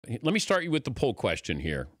Let me start you with the poll question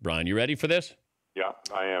here, Brian. You ready for this? Yeah,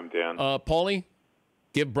 I am, Dan. Paulie,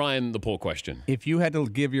 give Brian the poll question. If you had to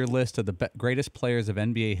give your list of the greatest players of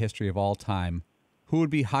NBA history of all time, who would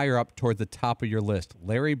be higher up towards the top of your list,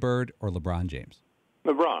 Larry Bird or LeBron James?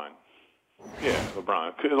 LeBron. Yeah,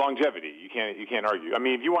 LeBron. Longevity. You can't argue. I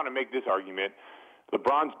mean, if you want to make this argument,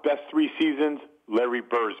 LeBron's best 3 seasons, Larry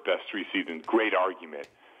Bird's best 3 seasons, great argument.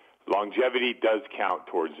 Longevity does count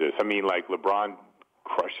towards this. I mean, like, LeBron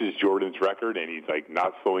crushes Jordan's record, and he's, like,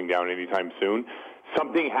 not slowing down anytime soon.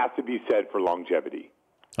 Something has to be said for longevity.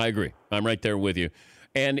 I agree. I'm right there with you.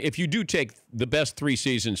 And if you do take the best 3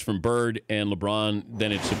 seasons from Bird and LeBron,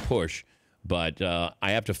 then it's a push. But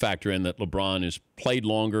I have to factor in that LeBron has played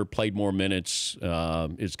longer, played more minutes,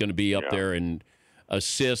 is going to be up there in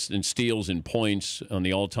assists and steals and points on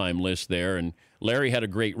the all-time list there. And Larry had a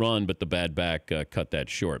great run, but the bad back cut that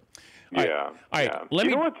short. All right. You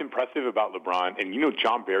know what's impressive about LeBron? And,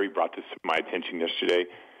 John Barry brought this to my attention yesterday.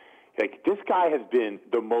 Like, this guy has been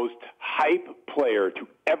the most hype player to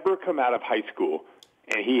ever come out of high school,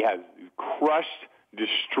 and he has crushed,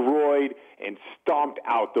 destroyed, and stomped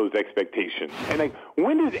out those expectations. And, like,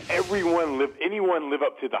 when does anyone live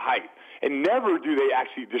up to the hype? And never do they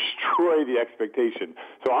actually destroy the expectation.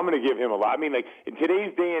 So I'm going to give him a lot. I mean, like, in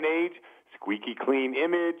today's day and age, squeaky clean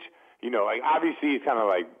image, like, obviously he's kind of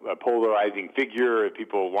like a polarizing figure.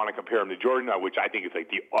 People want to compare him to Jordan, which I think is like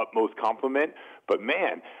the utmost compliment. But,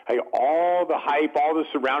 man, like, all the hype, all the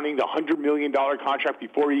surrounding, the $100 million contract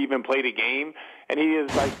before he even played a game, and he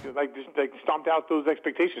is just stomped out those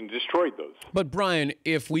expectations, destroyed those. But, Brian,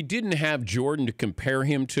 if we didn't have Jordan to compare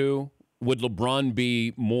him to, would LeBron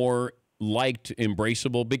be more liked,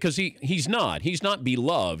 embraceable? Because he's not. He's not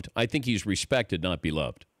beloved. I think he's respected, not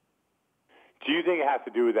beloved. Do you think it has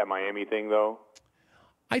to do with that Miami thing, though?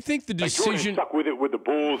 I think the decision... Jordan stuck with it with the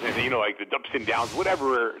Bulls and, like, the ups and downs,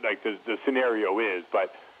 whatever, like, the scenario is.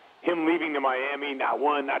 But him leaving to Miami, not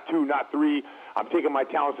 1, not 2, not 3, I'm taking my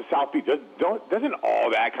talents to South Beach. Doesn't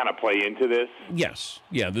all that kind of play into this? Yes.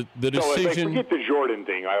 Yeah, the decision... So, forget the Jordan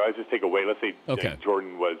thing. Let's just take away. Let's say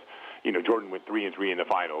Jordan was... Jordan went 3-3 in the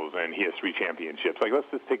finals, and he has 3 championships. Like, let's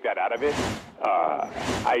just take that out of it.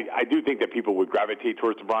 I do think that people would gravitate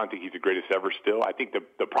towards LeBron. I think he's the greatest ever still. I think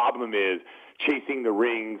the problem is chasing the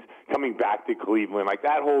rings, coming back to Cleveland. Like,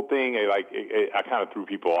 that whole thing, I kind of threw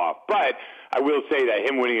people off. But I will say that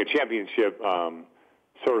him winning a championship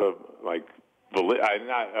sort of, like,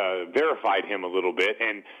 verified him a little bit.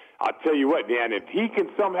 And I'll tell you what, Dan, if he can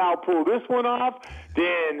somehow pull this one off,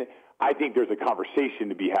 then I think there's a conversation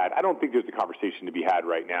to be had. I don't think there's a conversation to be had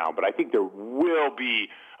right now, but I think there will be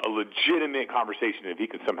a legitimate conversation if he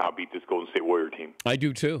can somehow beat this Golden State Warrior team. I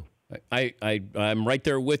do too. I'm right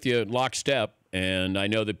there with you, lockstep, and I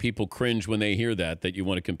know that people cringe when they hear that you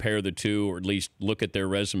want to compare the two or at least look at their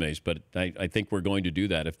resumes, but I think we're going to do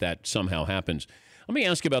that if that somehow happens. Let me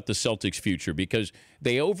ask you about the Celtics' future because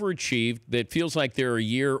they overachieved. It feels like they're a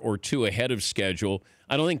year or two ahead of schedule.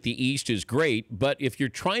 I don't think the East is great, but if you're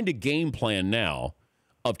trying to game plan now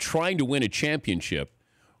of trying to win a championship,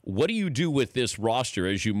 what do you do with this roster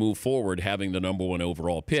as you move forward having the number 1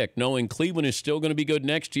 overall pick, knowing Cleveland is still going to be good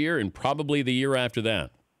next year and probably the year after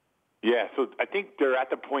that? Yeah, so I think they're at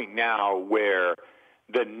the point now where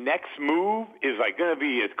the next move is like going to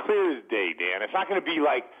be as clear as day, Dan. It's not going to be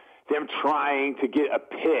like them trying to get a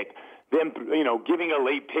pick, them, giving a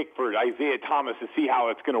late pick for Isaiah Thomas to see how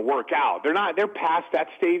it's going to work out. They're past that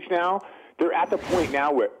stage now. They're at the point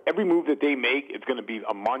now where every move that they make is going to be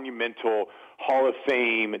a monumental Hall of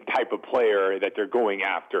Fame type of player that they're going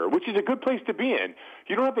after, which is a good place to be in.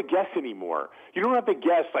 You don't have to guess anymore. You don't have to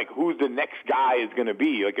guess, like, who the next guy is going to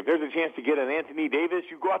be. Like, if there's a chance to get an Anthony Davis,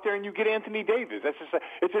 you go out there and you get Anthony Davis.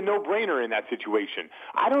 It's a no-brainer in that situation.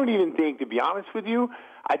 I don't even think, to be honest with you,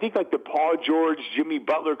 I think, like, the Paul George, Jimmy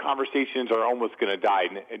Butler conversations are almost going to die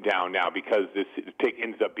down now because this pick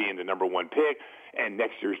ends up being the number 1 pick and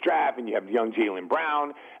next year's draft, and you have young Jaylen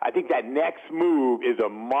Brown. I think that next move is a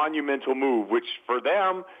monumental move, which for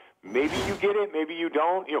them, maybe you get it, maybe you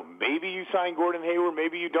don't. Maybe you sign Gordon Hayward,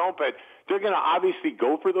 maybe you don't, but they're going to obviously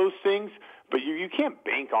go for those things. But you can't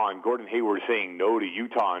bank on Gordon Hayward saying no to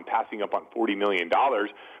Utah and passing up on $40 million.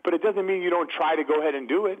 But it doesn't mean you don't try to go ahead and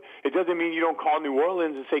do it. It doesn't mean you don't call New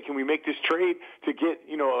Orleans and say, can we make this trade to get,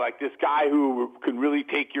 like this guy who can really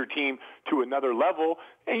take your team to another level.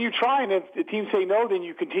 And you try, and if the team say no, then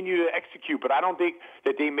you continue to execute. But I don't think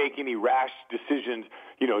that they make any rash decisions,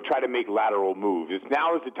 try to make lateral moves.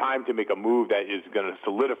 Now is the time to make a move that is going to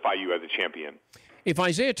solidify you as a champion. If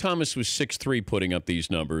Isaiah Thomas was 6'3", putting up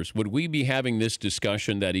these numbers, would we be having this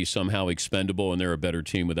discussion that he's somehow expendable and they're a better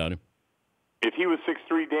team without him? If he was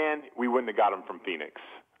 6'3", Dan, we wouldn't have got him from Phoenix.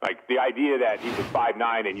 Like the idea that he was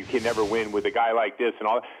 5'9" and you can never win with a guy like this and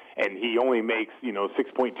all, and he only makes,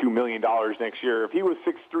 $6.2 million next year. If he was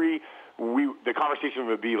 6'3", the conversation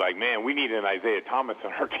would be like, man, we need an Isaiah Thomas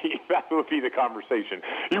on our team. That would be the conversation.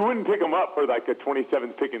 You wouldn't pick him up for like a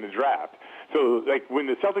 27th pick in the draft. So like when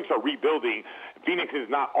the Celtics are rebuilding, Phoenix is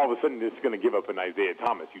not all of a sudden just going to give up an Isaiah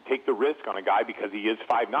Thomas. You take the risk on a guy because he is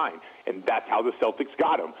 5'9", and that's how the Celtics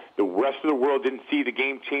got him. The rest of the world didn't see the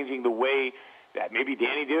game changing the way that maybe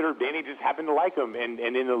Danny did, or Danny just happened to like him, and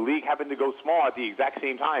in the league happened to go small at the exact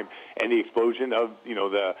same time. And the explosion of,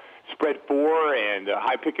 the spread four and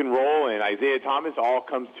high pick and roll and Isaiah Thomas all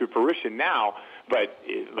comes to fruition now. But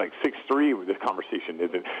like 6'3", the conversation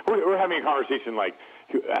isn't. We're having a conversation like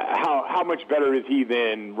how much better is he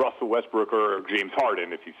than Russell Westbrook or James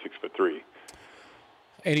Harden if he's 6'3"?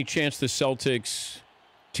 Any chance the Celtics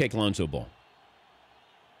take Lonzo Ball?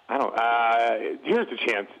 I don't. Here's the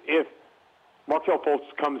chance if Markelle Fultz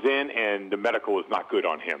comes in and the medical is not good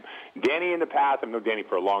on him. Danny in the past, I've known Danny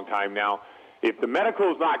for a long time now. If the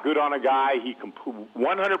medical is not good on a guy, he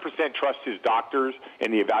 100% trusts his doctors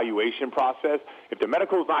in the evaluation process. If the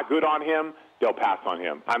medical is not good on him, they'll pass on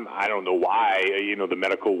him. I don't know why, the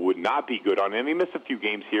medical would not be good on him. He missed a few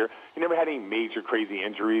games here. He never had any major crazy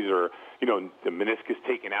injuries or, the meniscus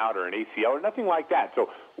taken out or an ACL or nothing like that.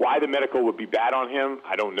 So why the medical would be bad on him,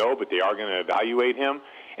 I don't know, but they are going to evaluate him.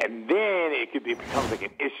 And then it becomes like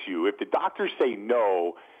an issue. If the doctors say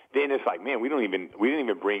no, then it's like, man, we didn't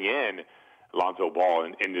even bring in Lonzo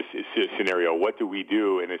Ball in this scenario. What do we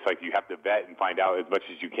do? And it's like you have to vet and find out as much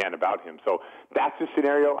as you can about him. So that's the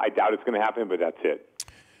scenario. I doubt it's going to happen, but that's it.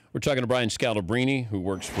 We're talking to Brian Scalabrine, who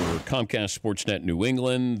works for Comcast Sportsnet New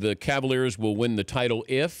England. The Cavaliers will win the title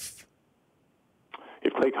if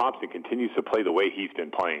Klay Thompson continues to play the way he's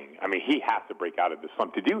been playing. I mean, he has to break out of this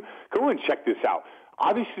slump. Go and check this out.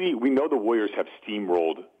 Obviously, we know the Warriors have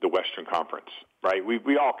steamrolled the Western Conference, right?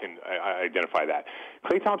 We all can identify that.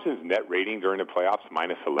 Klay Thompson's net rating during the playoffs,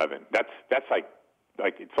 -11. That's like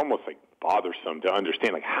it's almost like bothersome to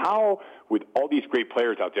understand. Like, how, with all these great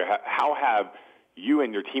players out there, how have you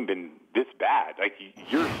and your team been this bad? Like,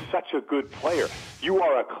 you're such a good player. You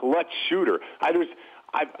are a clutch shooter.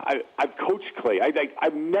 I've coached Klay.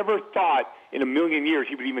 I've never thought in a million years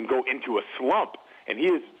he would even go into a slump, and he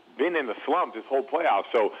has been in the slump this whole playoff.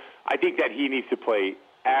 So I think that he needs to play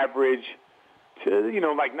average to,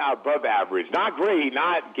 not above average. Not great,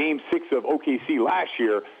 not Game 6 of OKC last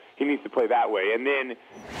year. He needs to play that way. And then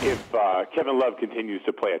if Kevin Love continues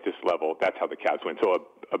to play at this level, that's how the Cavs win. So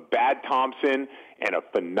a bad Thompson and a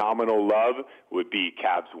phenomenal Love would be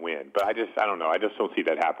Cavs win. But I don't know. I just don't see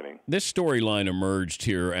that happening. This storyline emerged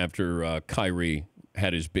here after Kyrie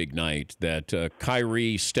had his big night, that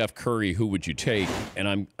Kyrie, Steph Curry, who would you take? And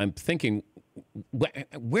I'm thinking,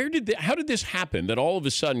 how did this happen that all of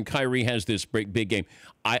a sudden Kyrie has this big game?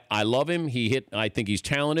 I love him. I think he's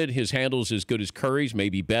talented. His handle's as good as Curry's,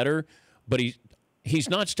 maybe better, but he's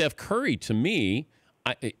not Steph Curry to me.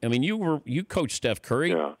 I mean, you coached Steph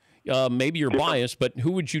Curry. Yeah. Maybe you're biased, but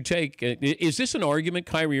who would you take? Is this an argument,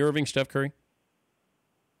 Kyrie Irving, Steph Curry?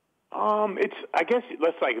 I guess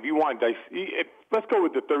if you want, let's go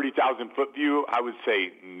with the 30,000-foot view. I would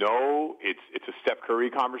say no. It's a Steph Curry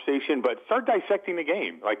conversation, but start dissecting the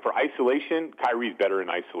game. Like for isolation, Kyrie's better in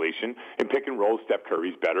isolation. In pick and roll, Steph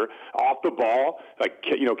Curry's better. Off the ball,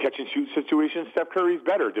 catch and shoot situations, Steph Curry's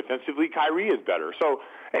better. Defensively, Kyrie is better. So,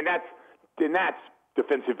 and that's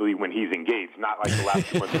defensively when he's engaged, not like the last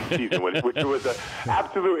 2 months of the season, which was an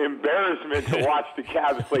absolute embarrassment to watch the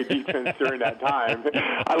Cavs play defense during that time.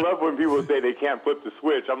 I love when people say they can't flip the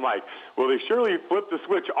switch. I'm like, well, they surely flip the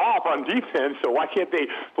switch off on defense, so why can't they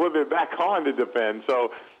flip it back on to defend?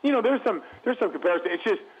 So, there's some comparison. It's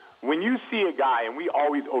just when you see a guy, and we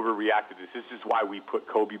always overreact to this. This is why we put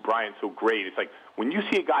Kobe Bryant so great. It's like when you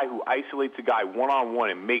see a guy who isolates a guy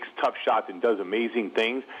one-on-one and makes tough shots and does amazing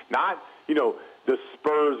things, not, the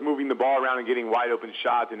Spurs moving the ball around and getting wide open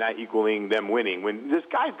shots and that equaling them winning. When these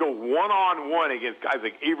guys go one-on-one against guys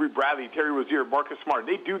like Avery Bradley, Terry Rozier, Marcus Smart,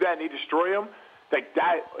 they do that and they destroy them.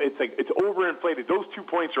 It's overinflated. Those 2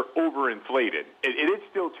 points are overinflated. It is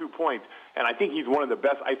still 2 points, and I think he's one of the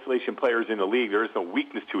best isolation players in the league. There is no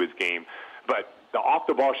weakness to his game, but the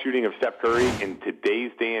off-the-ball shooting of Steph Curry in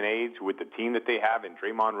today's day and age with the team that they have and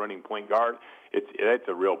Draymond running point guard, it's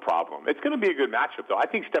a real problem. It's going to be a good matchup, though. I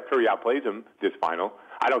think Steph Curry outplays him this final.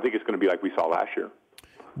 I don't think it's going to be like we saw last year.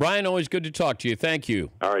 Brian, always good to talk to you. Thank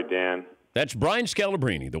you. All right, Dan. That's Brian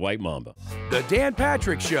Scalabrine, the White Mamba. The Dan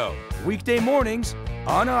Patrick Show, weekday mornings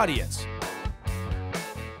on Audience.